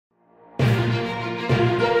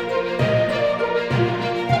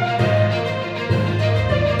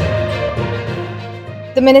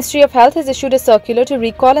The Ministry of Health has issued a circular to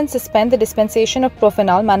recall and suspend the dispensation of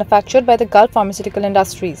Profinal manufactured by the Gulf pharmaceutical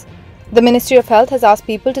industries. The Ministry of Health has asked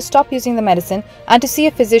people to stop using the medicine and to see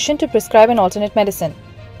a physician to prescribe an alternate medicine.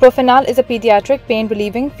 Profinal is a pediatric,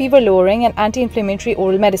 pain-relieving, fever-lowering and anti-inflammatory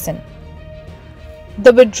oral medicine.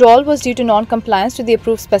 The withdrawal was due to non-compliance to the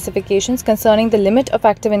approved specifications concerning the limit of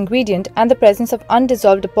active ingredient and the presence of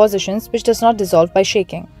undissolved depositions which does not dissolve by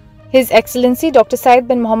shaking. His Excellency Dr. Said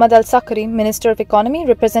bin Mohammed Al Sakari, Minister of Economy,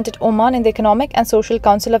 represented Oman in the Economic and Social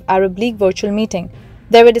Council of Arab League virtual meeting.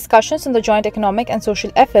 There were discussions on the joint economic and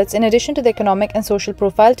social efforts in addition to the economic and social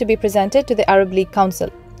profile to be presented to the Arab League Council.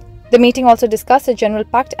 The meeting also discussed the General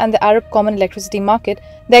Pact and the Arab Common Electricity Market,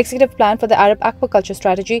 the executive plan for the Arab Aquaculture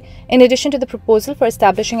Strategy, in addition to the proposal for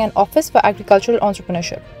establishing an office for agricultural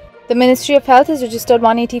entrepreneurship. The Ministry of Health has registered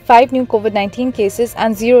 185 new COVID-19 cases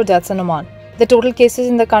and 0 deaths in Oman. The total cases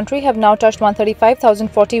in the country have now touched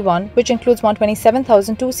 135,041, which includes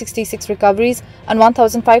 127,266 recoveries and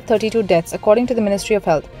 1,532 deaths, according to the Ministry of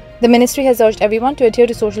Health. The ministry has urged everyone to adhere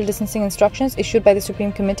to social distancing instructions issued by the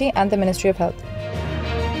Supreme Committee and the Ministry of Health.